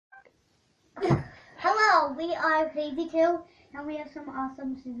we are crazy too, and we have some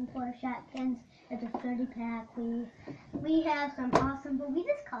awesome season 4 Shopkins. It's a 30-pack. We have some awesome, but we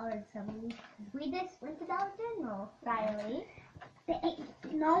just colored some of these. We just went to Dollar General, Riley.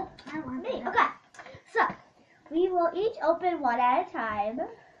 No, I want me. Okay, so we will each open one at a time.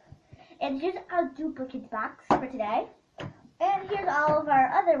 And here's our duplicate box for today. And here's all of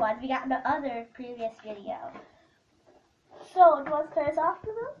our other ones we got in the other previous video. So, do you want to start us off,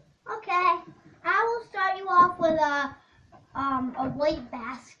 Lulu? Okay. I will start you off with a white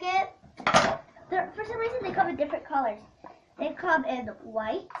basket. For some reason, they come in different colors. They come in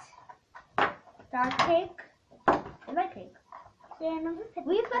white, dark pink, and light pink. Yeah,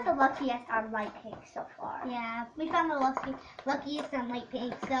 we've got the luckiest on light pink so far. Yeah, we found the luckiest on light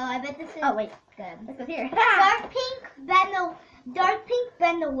pink. So I bet this is. Oh wait, good. Let's go here. Dark pink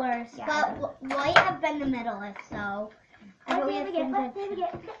been the worst, yeah, but white have been the middleest. So. What did we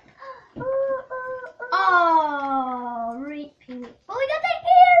get? Oh, repeat. Oh, we got the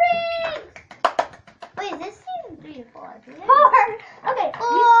earrings. Wait, is this season 3 or 4? 4. Okay,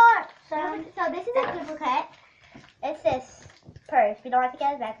 4. So this is a duplicate. It's this purse. We don't have to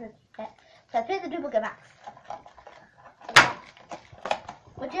get it back. So here's the duplicate box.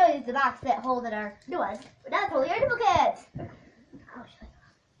 Which really is the box that holding our new ones. But that's totally our duplicates. Oh,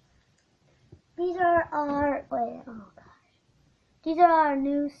 these are our These are our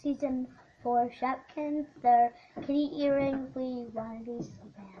new season 4 Shopkins. They're kitty earrings. We wanted these so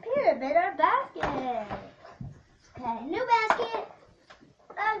bad. Pyramid our basket. Okay, new basket.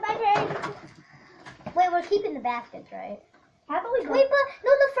 My turn. Wait, we're keeping the baskets, right? How about we go? Wait, but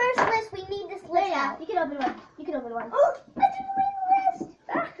no, the first list. We need this list. Yeah, you can open one. You can open one. Oh, I didn't read the list.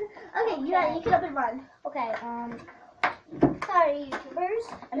 Okay, yeah, you can open one. Okay. Sorry, YouTubers.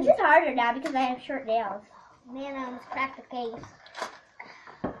 This is harder now because I have short nails. Man, I almost cracked the case.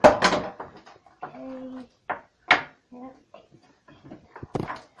 Okay. Yep.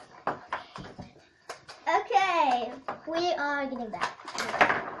 Okay, we are getting back.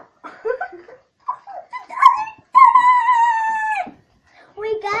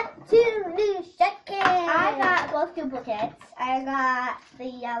 We got 2 new Shopkins. I got both duplicates. I got the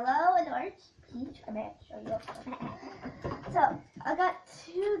yellow and orange peach. I'm going to show you. So, I got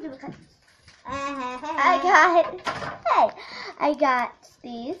 2 duplicates. I got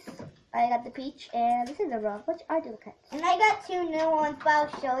these. I got the peach and this is the rose, which are duplicates. And I got 2 new ones, but I'll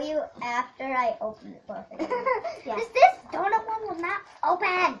show you after I open it both. Yeah. This donut one will not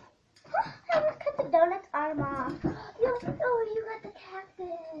open. I will cut the donuts out of mom. You got the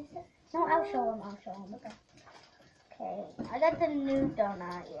cactus. No, I'll show them. Okay. I got the new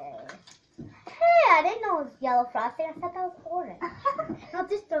donut. Yay. Hey, I didn't know it was yellow frosting. I thought that was orange. I'll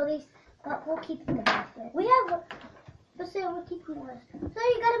just throw these. But we'll keep them in the basket. We have. Let's say we'll keep them in the list. So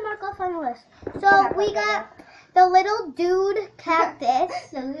you gotta mark off on the list. So we got the little dude cactus.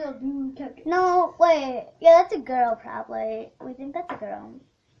 The little dude cactus. No, wait. Yeah, that's a girl probably. We think that's a girl.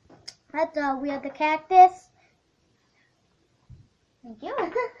 We have the cactus. Thank you.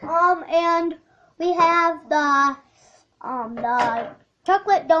 And we have the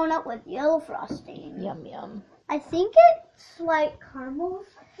chocolate donut with yellow frosting. Yum yum. I think it's like caramels.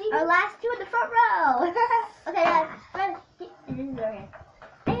 Our last 2 in the front row. Okay, guys. This is your hand.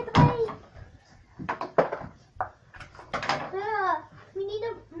 I get the plate. We need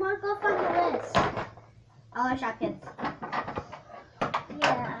to mark off on the list. All our Shopkins.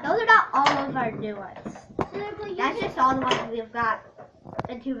 Yeah. Those are not all of our new ones. That's just all the ones we've got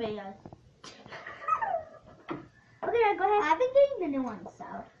in 2 videos. Okay, go ahead. I've been getting the new ones, so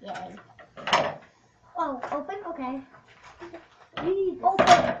yay. Oh, open? Okay. You need this. Open.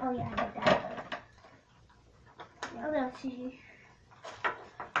 Oh yeah, I need that. Oh, no, see.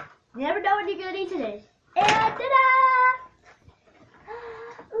 You never know when you're gonna need today. And ta-da!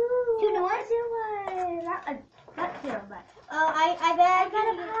 Ooh, 2 new ones? Not 2, but. Oh, I got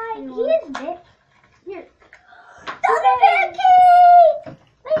him high. He is big. Here. Another pancake!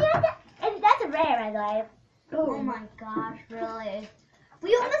 Wait, and that's a rare, by the way. Oh my gosh, really? We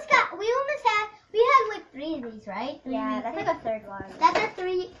had like 3 of these, right? Yeah, that's like a 3rd one. That's a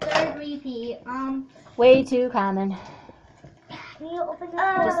third repeat. Way too common. Can you open this?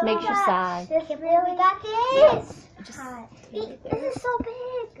 Just makes you sad. We got this. This is so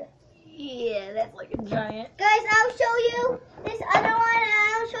big. Yeah, that's like a giant. Guys, I'll show you this other one, and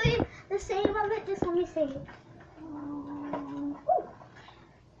I'll show you the same of it. Just let me see.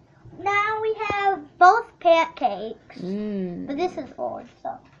 Now we have both pancakes, but this is old,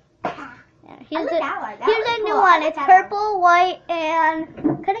 so. Yeah, here's a new one. It's purple, white, and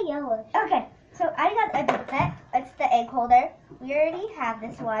kind of yellow. Okay, so I got a duplicate. It's the egg holder. We already have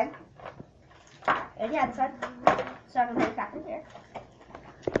this one. And yeah, this one. Strawberry crackers here.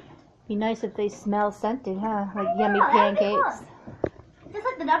 Be nice if they smell scented, huh? Like I know, yummy that would be pancakes. cool. Just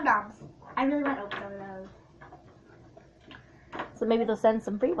like the Dum Dums. I really want to open some of those. So maybe they'll send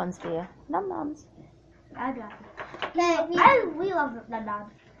some free ones to you. Num nums. I'd love it. We love the Dum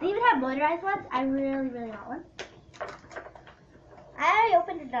Dums. They even have motorized ones. I really, really want one. I already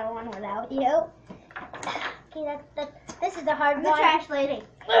opened another one without you. Okay, this is the hard one. I'm the trash lady.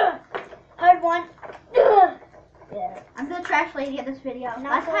 Hard one. Yeah. I'm the trash lady in this video.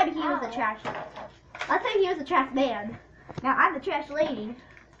 Last time he was the trash. Last time he was the trash man. Now I'm the trash lady.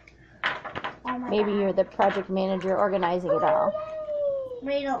 Oh my Maybe God. you're the project manager organizing it all.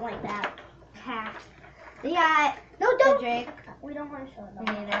 We don't like that. Ha. We got don't drink. We don't want to show them.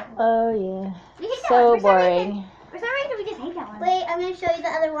 Either. Oh yeah. We hate that So one. boring. For some reason, we just hate that one. Wait, I'm gonna show you the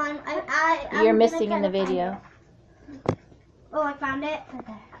other one. You're missing in the video. Oh, I found it.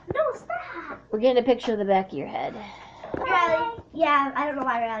 Okay. No, stop. We're getting a picture of the back of your head. Riley. Yeah, I don't know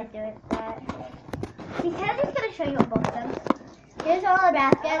why Riley's doing that. He's kind of just gonna show you both of them. Here's all the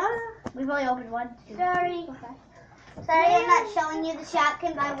baskets. We've only opened one. Sorry. Okay. Sorry, I'm not showing you the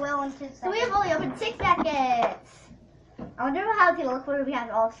Shopkins. I will in 2 seconds. So we have only opened 6 baskets. I wonder how it's gonna look when we have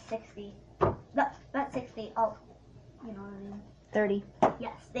all 60. No, not 60. Oh, you know what I mean. 30.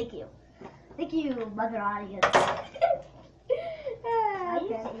 Yes, thank you. Thank you, mother audience. Okay.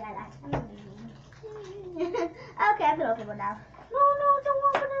 Okay, I'm gonna open one now. No, don't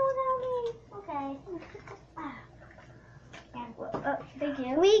open it without me. Okay. Thank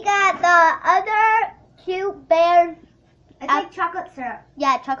you. We got the other cute bear. I think chocolate syrup.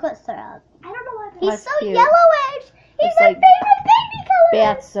 Yeah, chocolate syrup. I don't know why. He's That's so cute. yellowish. He's Looks my like favorite baby color.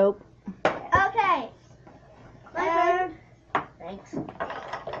 Bath soap. Okay. Thanks.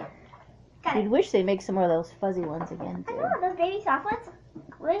 Got You'd it. wish they'd make some more of those fuzzy ones again, I too. know, those baby chocolates.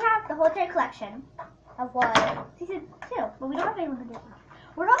 We have the whole entire collection. Of what? Season 2. But we don't have any limited edition.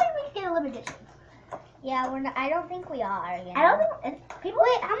 We're hoping we can get a limited edition. Yeah, we're not. I don't think we are. You know? I don't think people.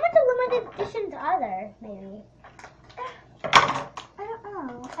 Wait, how much limited editions are there? Maybe. I don't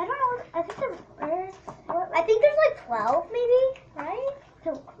know. I think I think there's like 12, maybe. Right? So,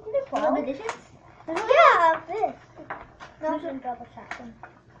 I think there's 12 editions. Yeah. This. No, it's double checking.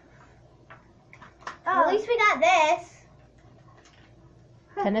 Oh. At least we got this.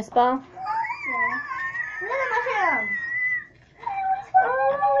 Tennis ball? Yeah. Look at the mushroom.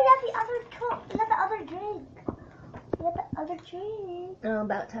 Oh, we got the other cup. We got the other drink. Oh,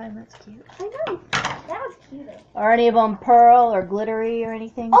 about time. That's cute. I know. That was cuter. Are any of them pearl or glittery or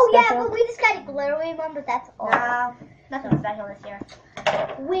anything Oh special? yeah, but we just got a glittery one, but that's all. No, nothing special this year.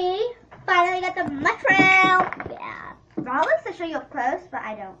 We finally got the mushroom. Yeah. Ron likes to show you up close, but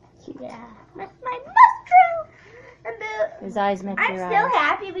I don't. Yeah. That's my mushroom. His eyes match I'm your still eyes.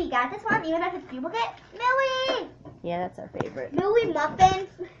 happy we got this one, even if it's duplicate. Millie! Yeah, that's our favorite. Millie muffins.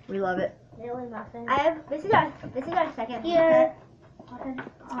 We love it. Millie muffins. This is our second. Here.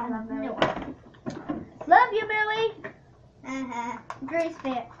 I love Millie. Love you, Millie. Grace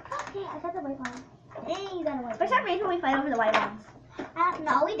fit. Okay, I got the white one. Hey, you got a white one. For some reason, we fight over the white ones.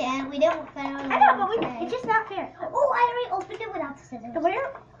 No, we didn't. We didn't fight over the white ones. I know, but it's just not fair. Oh, I already opened it without the scissors.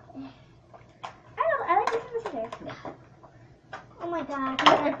 Where? I don't know. I like using the scissors. Oh my god. Two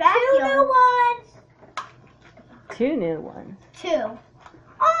new ones. 2 new ones. 2.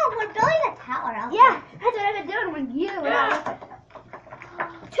 Oh, we're building a tower out. Yeah, that's what I've been doing with you.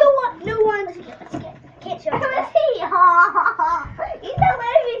 2 new ones. Let's get. Can't show you. Let's see. He's not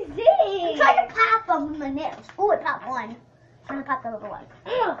letting me see. I'm trying to pop them with my nails. Oh, I popped one. I'm gonna pop the other one.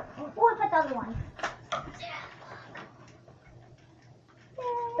 Oh, I put the other one.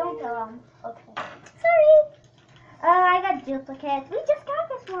 Don't tell them. Okay. Sorry. I got duplicates. We just got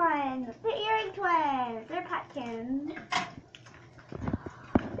this one. The earring twins. They're Patkins.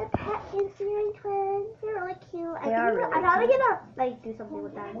 The Patkins earring twins. They're really cute. They are really I'm probably gonna do something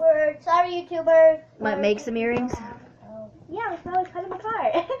with them. Word. Sorry, YouTubers. Might make some earrings? Yeah, we can always cut them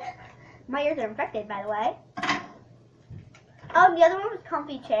apart. My ears are infected, by the way. Oh, the other one was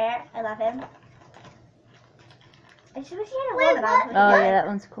Comfy Chair. I love him. I just wish he had a little bit on. Oh, yeah, that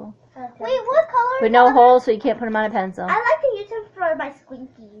one's cool. Okay. Wait, what color? With no holes, so you can't put them on a pencil. I like to use them for my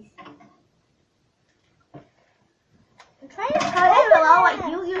squinkies. I'm trying to comment below what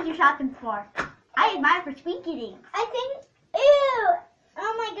you use your Shopkins for. I use mine for squinky. I think. Ew!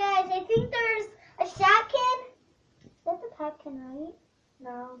 Oh my gosh! I think there's a Shopkin. That's a Patkin, right?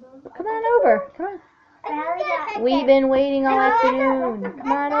 No. Come on over. Come on. I We've been waiting all afternoon.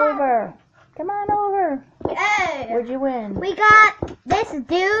 Come on over. Come on over. Yay! What'd you win? We got this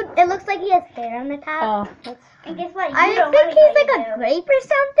dude. It looks like he has hair on the top. Oh, that's And guess what? I think he's like a grape or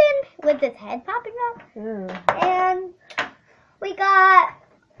something with his head popping up. ooh. And we got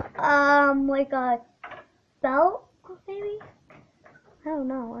like a belt, maybe. I don't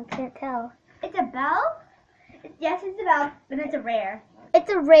know. I can't tell. It's a bell? Yes, it's a bell, but it's a rare. It's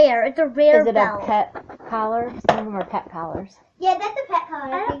a rare. It's a rare Is it belt. a pet collar? Some of them are pet collars. Yeah, that's a pet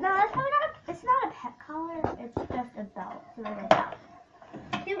collar. I I don't- think. No, that's probably not. It's not a pet collar. It's just a belt. It's a regular belt.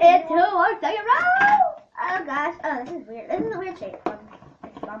 It's It's who wants to get roll? Oh gosh. Oh, this is weird. This is a weird shape.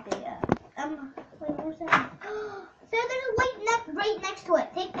 It's bumpy. Wait, where's that? So there's a white right next to it.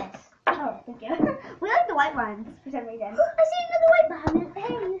 Take this. Oh, thank you. We like the white ones for some reason. I see another white behind it.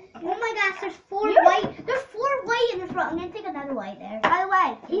 Hey. Oh my gosh, there's four You- white. There's four white in the front. I'm gonna take another white there. By the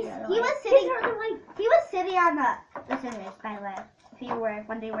way, he was sitting. He He was sitting on the scissors. By the way, if you were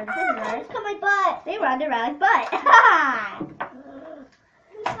wondering where the scissors I are, just cut my butt. they were under Riley's butt.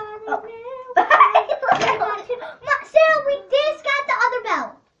 Sarah, we just got the other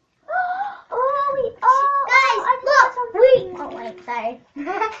belt. Guys, look. Oh wait, sorry.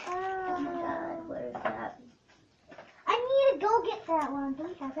 Oh my god, where is that? I need to go get that one. Do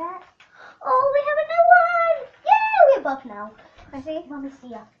we have that? Oh, we have another one. Yay, we have both now. I see. Let me see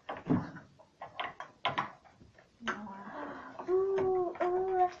ya. Ooh,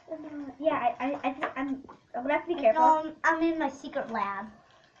 that's another. Yeah, I think I'm gonna have to be careful. I'm in my secret lab.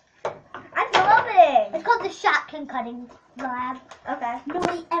 I'm loving. It's called the Shopkins cutting lab. Okay.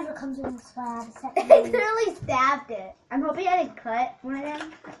 Nobody ever comes in this lab except I me. literally stabbed it. I'm hoping I didn't cut one of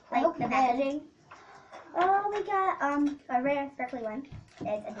them. I hope the you did. packaging. Oh, we got a rare sparkly one. It's a You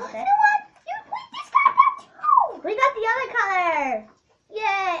know duplicate. what? We just got that too. We got the other color.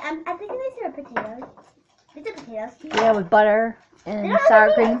 Yay! I think these are potatoes. These are potatoes. Yeah, with butter They and don't look sour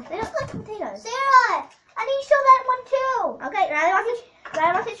like cream. potatoes. They look like potatoes. Sarah, I need to show that one too. Okay, Riley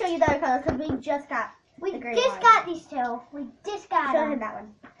wants to show you the other colors because we just got We the green just one. got these two. We just got Show him them. that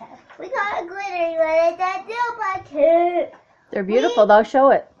one. We got a glittery one. It's a duplicate. They're beautiful though.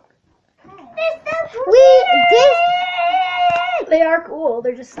 Show it. They are cool.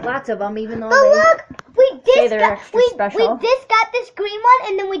 They're just lots of them, even though But they look, we say just they're got extra special. we just got this green one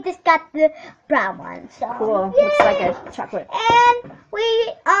and then we just got the brown one. So Cool. Yay. Looks like a chocolate. And we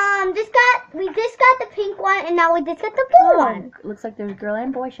just got the pink one and now we just got the blue one. Looks like there's girl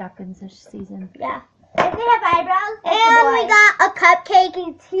and boy Shopkins this season. Yeah. If they have eyebrows, it's And a boy. we got a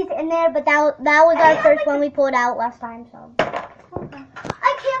cupcake. He's in there, but that was our first one we pulled out last time. So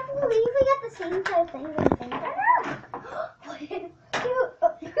I can't believe we got the same type of thing.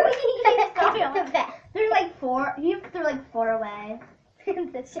 There's like four. They're like four away.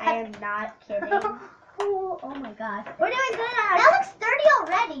 I am not kidding. Oh my gosh. We're doing good on That looks 30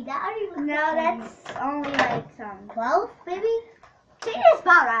 already. That already looks No, that's only like some. 12, maybe? Take your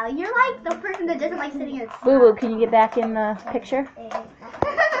spot, Riley. You're like the person that doesn't like sitting in a spot. Boo Boo, can you get back in the picture?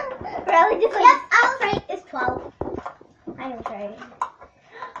 Riley just like. Yep, I was right. It's 12. I am right.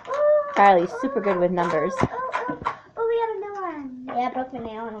 Riley's super good with numbers. Oh, we have a new one. Yeah, I broke my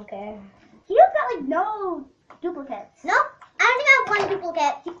nail. I don't care. You've got like no duplicates. Nope. I only got one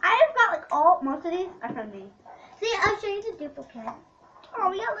duplicate. I've got like most of these are from me. See, I'll show you the duplicate. Oh,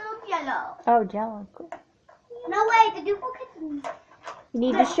 we got little yellow. Oh, Jello. Cool. No way, the duplicate. You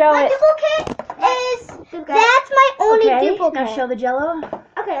need to show My it. duplicate is. That's my only Okay, duplicate. now show the Jello.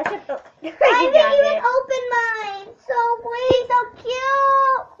 Okay, let's just. I didn't even open mine. So wait, so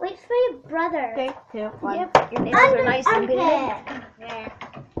cute. Wait for your brother. 3, 2, 1. Yep, your nails are nice and big. Yeah.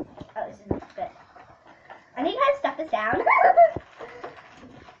 Oh, this is good. I need to kind of stuff this down.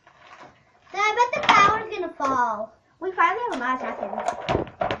 So I bet the power's gonna fall. We finally have a lot of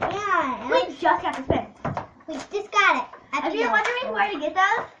Shopkins. Yeah. We just got this bin. We just got it. If you're wondering where to get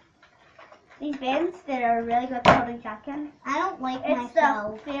those, these bins that are really good for holding Shopkins, I don't like it's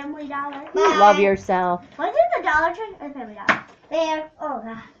myself. the Family Dollar. Love yourself. What is it, the Dollar Tree or the Family Dollar? There. Oh,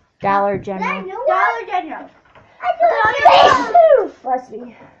 God. Dollar Did I General. know Dollar General. I do. Bless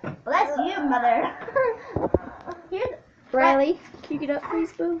me. Bless you, mother. Here's. Riley, can you get up,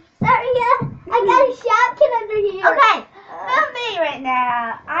 please, Boo? Sorry, yeah. I got a Shopkin under here. Okay, film me right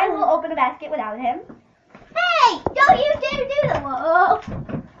now. I will open a basket without him. Hey, don't you dare do that. Whoa.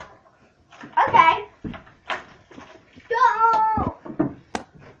 Okay. Go.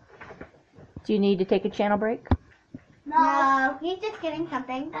 Do you need to take a channel break? No, he's just getting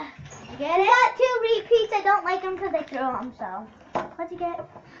something. Get it? I got 2 repeats. I don't like them because I threw them, so. What'd you get?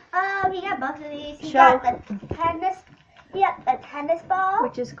 He got both of these. He Show. got the tennis. He got the tennis ball.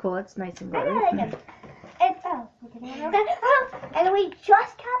 Which is cool. It's nice and I really like blurry. him. And we can handle that. And we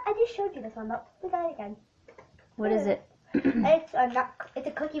just got. I just showed you this one, but we got it again. What is it? It's a nut. It's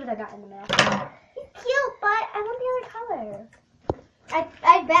a cookie with a nut in the middle. He's cute, but I want the other color.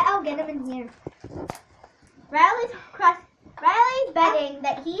 I bet I'll get him in here. Riley's betting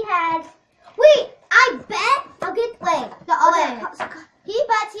that he has. Wait, I bet I'll get the other. He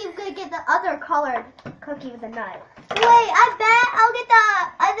bets he's gonna get the other colored cookie with a nut. Wait, I bet I'll get the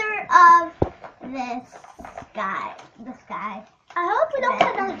other of this guy. This guy. I hope we don't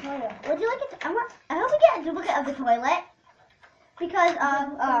get another toilet. Would you like it? I hope we get a duplicate of the toilet because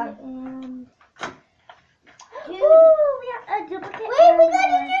of Dude, we got a duplicate. Wait, we got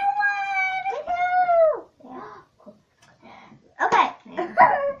a new one. Okay.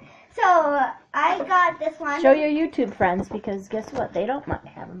 So I got this one. Show your YouTube friends because guess what? They don't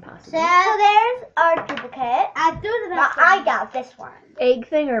have them possibly. So there's our duplicate. I got this one. Egg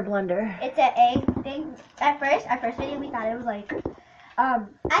thing or blender? It's an egg thing. At first, our first video, we thought it was like, I thought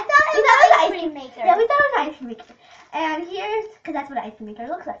it was an ice cream maker. Yeah, we thought it was an ice cream maker. And here's, because that's what an ice cream maker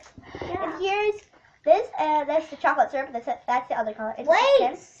looks like. Yeah. And here's this, and that's the chocolate syrup. That's the other color. It's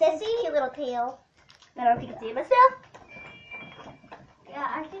Wait, sissy, cute little tail. I don't know if you can see it, but still. Yeah,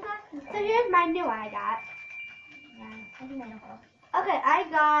 I think I can. So here's my new one I got. Yeah, I think I know. Okay, I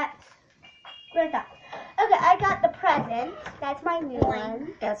got. What is that? Okay, I got the present. That's my new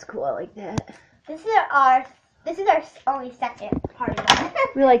one. That's cool. I like that. This is our only second party one.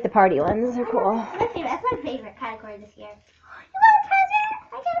 We like the party ones. They're cool. That's my favorite category this year. You got a present?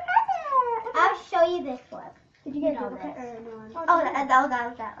 I got a present. I'll show you this one. Did you get No, a duplicate this. or no one? Oh, that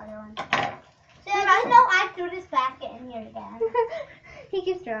was that other one. So you know I threw this basket in here again. He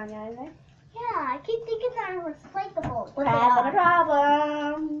keeps throwing it in there. Yeah, I keep thinking they're recyclable. But they Having a are.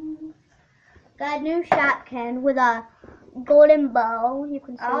 problem. Got a new Shopkin with a golden bow. You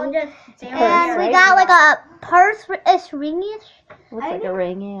can see. I'll just and purse, we right? got like a purse. It's ringish. Looks like a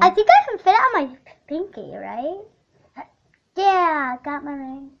ring, yeah. I think I can fit it on my pinky, right? Yeah, got my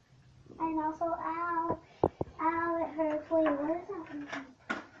ring. And also, ow, it hurts. Wait, what is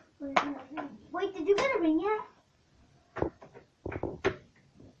that? Wait, did you get a ring yet?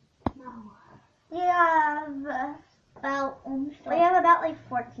 No. We have about like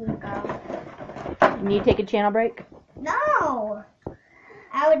 14 to go. Need to take a channel break? No.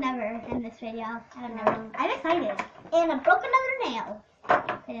 I would never end this video. I would never. I'm excited. And I broke another nail.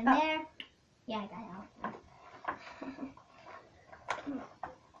 Put it in there. Yeah, I got it out.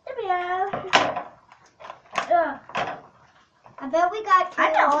 There we go. I bet we got.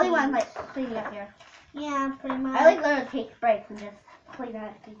 I'm the only one like cleaning up here. Yeah, pretty much. I like literally take breaks and just clean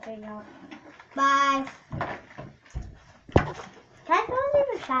up and clean out. Bye. Can I throw in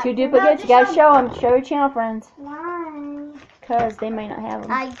the shot? 2 duplicates. You gotta show them. Show your channel friends. Why? Because they might not have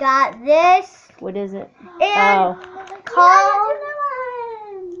them. I got this. What is it? And called.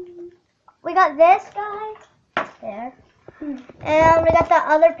 We got this guy. There. And we got the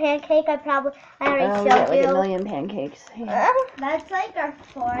other pancake. I already We showed got like you. a million pancakes. Yeah. That's like our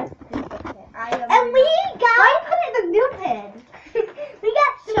fourth duplicate. And we got. Why you put it in the new pin? We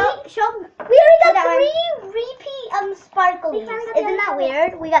got Show. We already got that 3 repeat sparklies. finally got Isn't the that other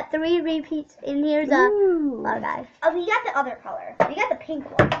weird? We got 3 repeats, and here's a Ooh. lot of guys. Oh, we got the other color. We got the pink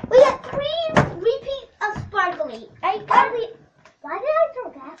one. We got 3 repeats of sparkly. Why did I throw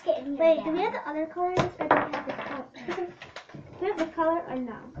a basket in here? Wait, again? do we have the other colors or do we have this color? Do we have this color or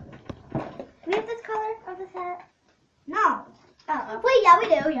no? Do we have this color of the set? No. Oh. Wait, yeah, we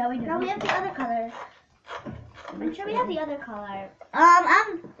do. Yeah, we do. No, we have the other color. I'm sure we have the other color.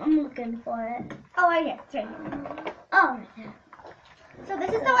 I'm looking for it. Oh, right here. It's right here. Oh, right there. So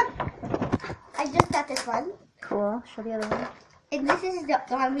this is the one. I just got this one. Cool. Show the other one. And this is the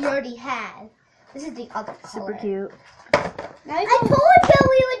one we already had. This is the other color. Super cute. Now I told you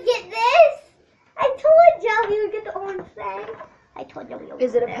we would get this. I told you we would get the orange thing. I told you we would.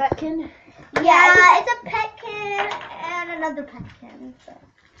 Is it a petkin? Yeah, it's a petkin and another petkin. So.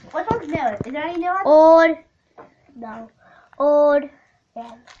 Which one's new? Is there any new ones? Old. No. Old.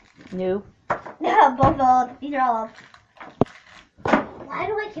 Yeah. New. No, both old. These are all old. Why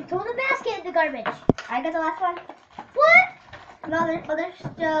do I keep throwing the basket in the garbage? I got the last one. What? No, there's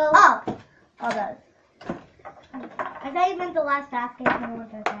still. Oh. All those. I thought you meant the last basket. No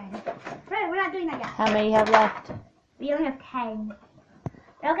one's okay. Right, we're not doing that yet. How many you have left? We only have 10.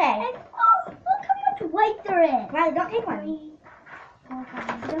 Okay. And, oh, look how much white there is. Right, don't take one.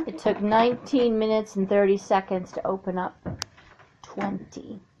 It took 19 minutes and 30 seconds to open up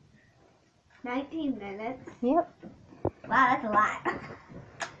 20. 19 minutes. Yep. Wow, that's a lot.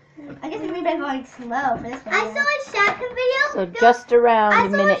 I guess we've been going slow for this one. I saw a Shopkins video. So just around a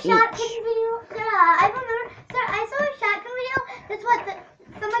minute I saw a Shopkins each. video. Yeah, I remember. Sir, I saw a Shopkins video. Guess what?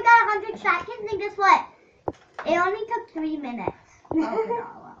 Someone got 100 Shopkins, and guess what? It only took 3 minutes.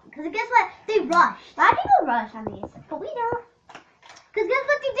 Because guess what? They rushed. A lot of people rush on these, but we don't. Because guess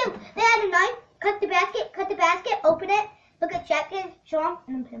what they do? They had a knife, cut the basket, open it, look at Shopkins, show them,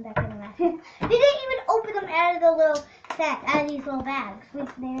 and then put them back in the basket. They didn't even open them out of the little sack, out of these little bags.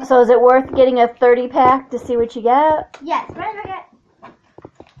 So is it worth getting a 30-pack to see what you get? Yes, Riley.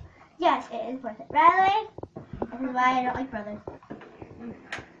 Yes, it is worth it. Riley, this is why I don't like brothers.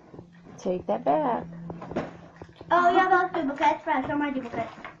 Take that back. Oh, you have those duplicates. Right, show my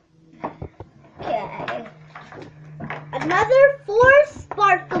duplicates. Okay. Another 4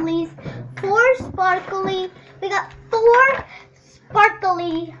 sparklies. 4 sparkly. We got 4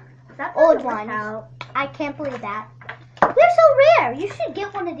 sparkly old ones. I can't believe that. They're so rare. You should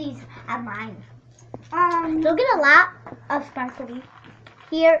get one of these at mine. You'll get a lot of sparkly.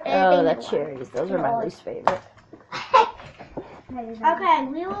 Here is Oh, the cherries. Those are my least favorite. Okay,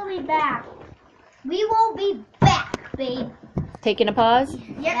 we will be back. We will be back, babe. Taking a pause?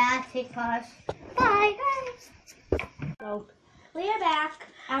 Yep. Yeah, take pause. Bye, guys. Oh. We are back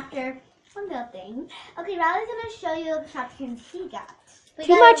after one little thing. Okay, Riley's gonna show you the Shopkins he got.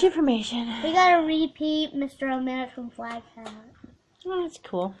 Too much information. We got a repeat Mr. American flag hat. Oh, that's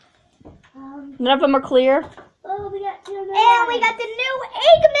cool. None of them are clear. Oh, we got two. And we got the new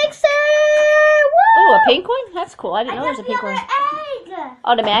egg mixer. Woo! Oh, a pink one? That's cool. I didn't know there was a pink one. Egg.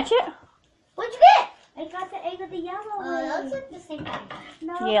 Oh, to match it? What'd you get? I got the egg with the yellow. Oh, those look the same thing.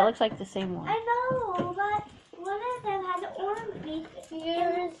 No, Yeah, it looks like the same one. I know, but one of them had an orange piece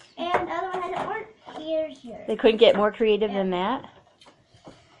ears, and the other one had an orange ears here. They couldn't get more creative than that.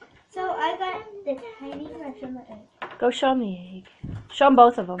 So I got the tiny version of the egg. Go show them the egg. Show them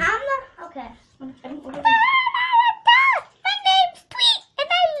both of them. I'm not okay. My name's Tweet, and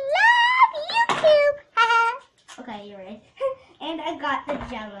I love YouTube. Okay, you're right. And I got the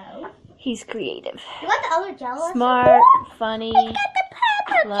Jello. He's creative. You got the other Jello? Smart, funny, I got the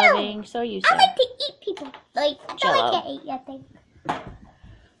purple loving. So you I say. like to eat people. Like, Jello. I can't eat that thing.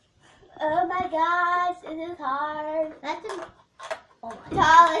 Oh my gosh, this is hard. That's an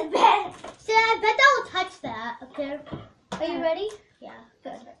tallest bed. See, I bet that will touch that. Okay. Are you ready? Yeah.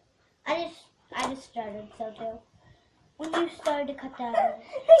 Good. I just started, so too. When you started to cut that,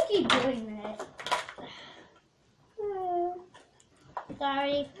 I keep doing this.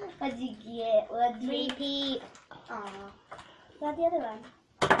 Sorry. What'd you get? What'd you repeat? Got the other one.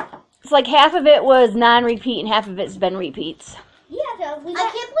 It's like half of it was non-repeat and half of it's been repeats. Yeah, so I can't believe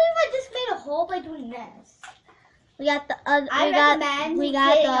I just made a hole by doing this. We got the we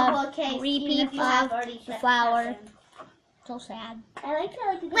got the repeat of the flower. So sad. I like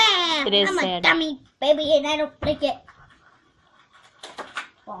it. It is I'm sad. a dummy baby, and I don't like it.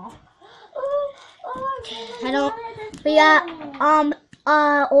 Oh. I don't. We got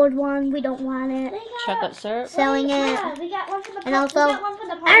old one. We don't want it. Chocolate syrup. Selling it. We got one for the And also, we got one for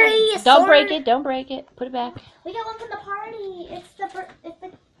the party. Don't break it. Don't break it. Put it back. We got one for the party. It's the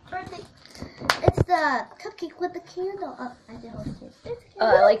birthday. It's the cupcake with the candle. Oh, I did hold it. Oh,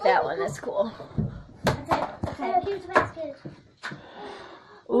 I like that one. That's cool. Okay, here's the basket.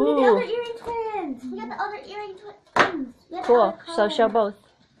 Ooh. We got the other earring twins. We got the other earring twins. We got the Cool. other So color. show both.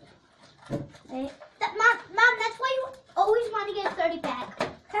 Wait. Mom, that's why you always want to get a 30 pack.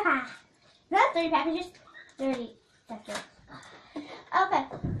 Not 30 pack, it's just 30 seconds. Okay,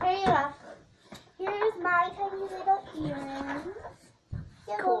 here you go. Here's my tiny little earrings.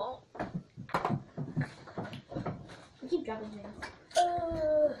 Cool. We keep dropping things.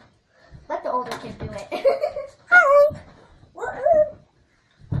 Let the older kid do it. Hi.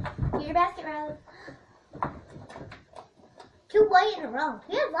 Get your basket, Riley. 2 white in a row.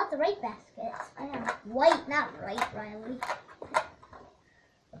 We have lots of right baskets. I am white, not right, Riley.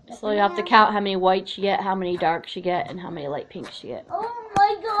 So you have to count how many whites you get, how many darks you get, and how many light pinks you get. Oh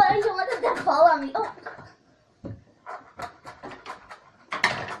my gosh, I want that fall on me. Oh.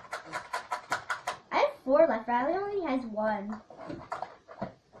 I have 4 left. Riley only has 1. How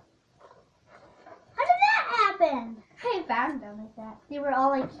did that happen? I found them like that. They were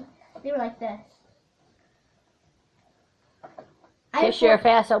like this. Guess you're a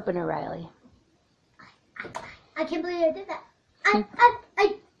fast opener, Riley. I can't believe I did that.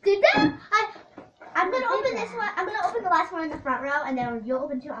 I did that? I'm gonna open this one. I'm gonna open the last one in the front row, and then you'll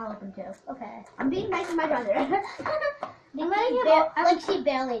open 2. I'll open 2. Okay. I'm being nice to my brother. I'm letting him like she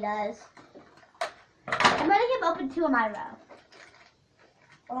barely does. I'm letting him open 2 in my row.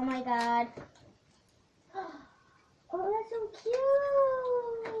 Oh my god. Oh, that's so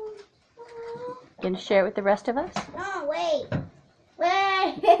cute. Gonna share it with the rest of us? No, wait.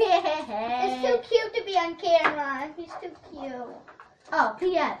 Wait. It's too cute to be on camera. He's too cute. Oh,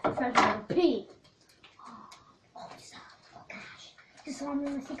 P.S. It starts with a P. Just saw me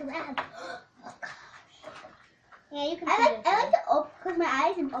in the secret lab. Oh gosh. Yeah, you can. I like to close my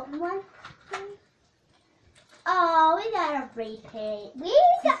eyes and open one. Oh, we got a repaint. We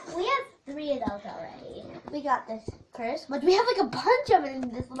have 3 of those already. We got this first, but we have like a bunch of it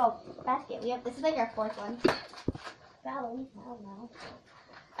in this little basket. This is like our 4th one. Probably, I don't know.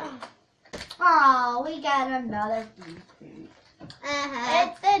 Oh, we got another repaint.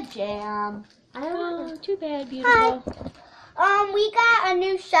 It's the jam. I don't know. Oh, too bad, beautiful. Hi. We got a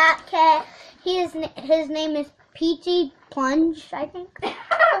new shot cat. His name is Peachy Plunge, I think.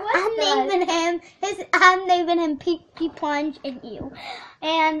 I'm naming him Peachy Plunge and you.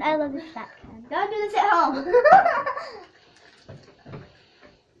 And I love this shot cat. Don't do this at home.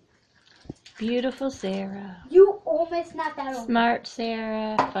 Beautiful Sarah. You almost knocked that over. Smart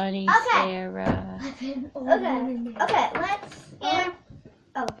Sarah. Funny Sarah. Okay, let's.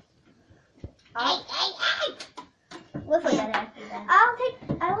 Oh. Hey. We'll forget it after that.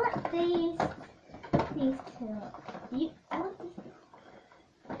 I want these 2. I want these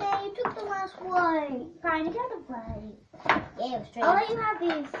 2. Hey, you took the last one. Brian, you got the right. Yeah, it was straight. I'll let you have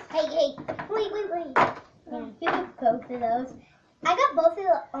these. Hey. Wait. Yeah, you took both of those. I got both of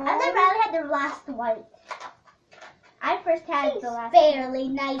those. And then Riley had the last white. I first had the last one. Fairly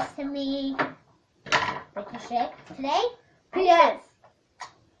nice to me. Like a shake. Today? Yes.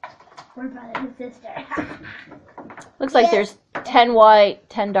 We're brother and sister. Looks like there's 10 white,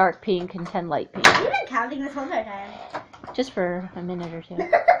 10 dark pink, and 10 light pink. You've been counting this whole time. Just for a minute or 2.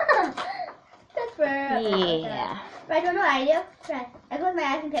 That's for Yeah. Right, do you know what I do? Try. I close my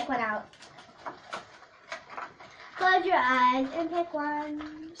eyes and pick one out. Close your eyes and pick one.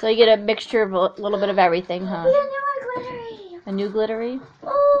 So you get a mixture of a little bit of everything, huh? We have new one glittery. A new glittery?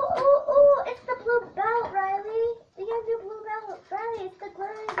 Oh, it's the blue belt, Riley. We got new blue belt. Riley, it's the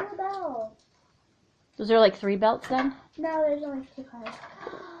glittery blue belt. Was there like 3 belts then? No, there's only 2 colors.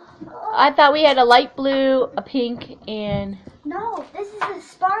 I thought we had a light blue, a pink, and... No, this is the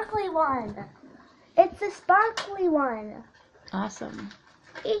sparkly one. It's the sparkly one. Awesome.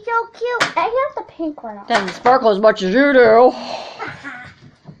 He's so cute. I got the pink one. Doesn't sparkle as much as you do.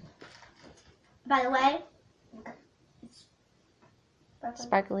 By the way,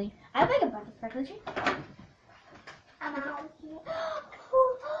 Sparkly. I have like a bunch of sparkly trees. I'm out here.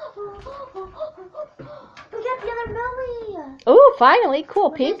 We got the other Millie. Ooh, finally. Cool.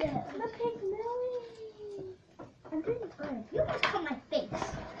 What Pink. is it? The pink Millie. I'm doing good. You almost cut my face.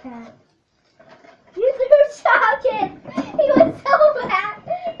 You threw Shopkins. He was so mad.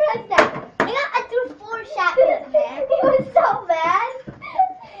 What's that? I threw 4 Shopkins there. He was so mad.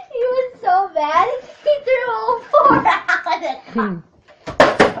 He threw all 4 out of the cup.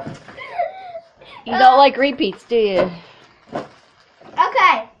 You don't like repeats, do you?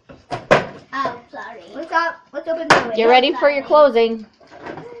 Okay. Oh, sorry. Let's open Millie. Get ready for your closing.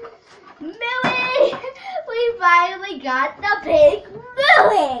 Millie! We finally got the pink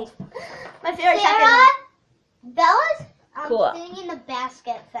Millie! My favorite Sarah, Bella's Cool. sitting in the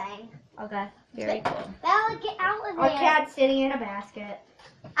basket thing. Okay. Very cool. Bella, get out of there. Our cat's sitting in a basket.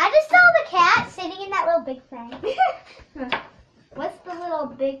 I just saw the cat sitting in that little big thing. What's the little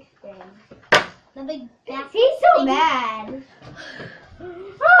big thing? The big basket. He's so mad.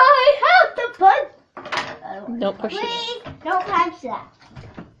 I have to punch. Don't push it. Please, don't punch that.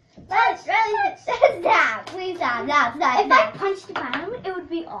 That's really stop. Please stop. Stop. If I punched the bottom, it would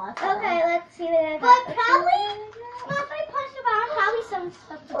be awesome. Okay, let's see what I got. But probably, well, if I punched the bottom, probably some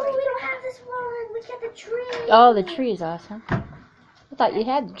stuff to Oh, break. we don't have this one. We got the tree. Oh, the tree is awesome. I thought you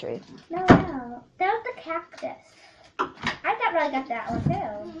had the tree. No. That was the cactus. I thought Riley got that one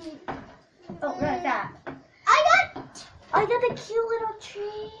too. Oh, Riley got that. I got the cute little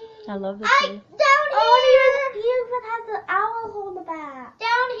tree. I love the I, tree. down here. Oh, and he even has the owl hole in the back.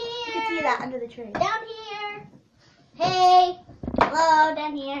 Down You here. can see that under the tree. Down here. Hey. Hello,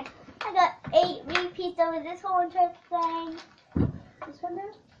 down here. I got 8 repeats over this whole entire thing. This one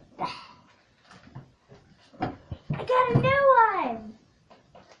there? I got a new one.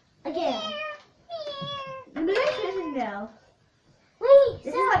 Again. Maybe I shouldn't know. Wait,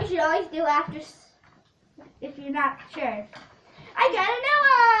 This is what you should always do after, if you're not sure. I got a new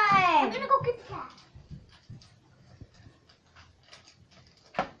one. I'm gonna go get the cat.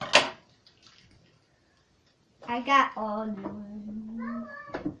 I got all new ones.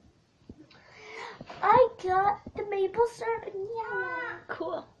 I got the maple syrup and yellow.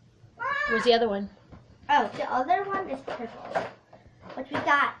 Cool. Where's the other one? Oh, the other one is purple, which we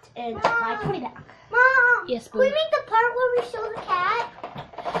got in my 20 pack. Mom, Yes, can we boo. make the part where we show the cat?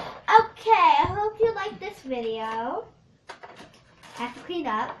 Okay, I hope you like this video. I have to clean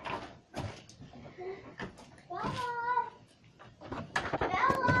up. Bye.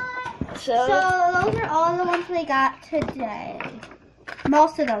 So those are all the ones we got today.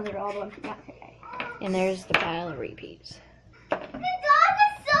 Most of those are all the ones we got today. And there's the pile of repeats. The dog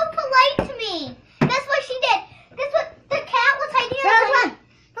is so polite to me. That's what she did. That's what the cat was hiding in her room.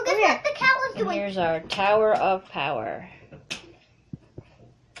 Look at what the cat was And doing. here's our Tower of Power.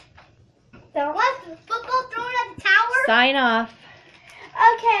 So, What's the football thrown at the tower? Sign off.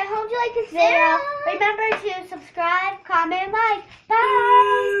 okay, I hope you like this video. Remember to subscribe, comment, like.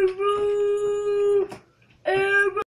 Bye!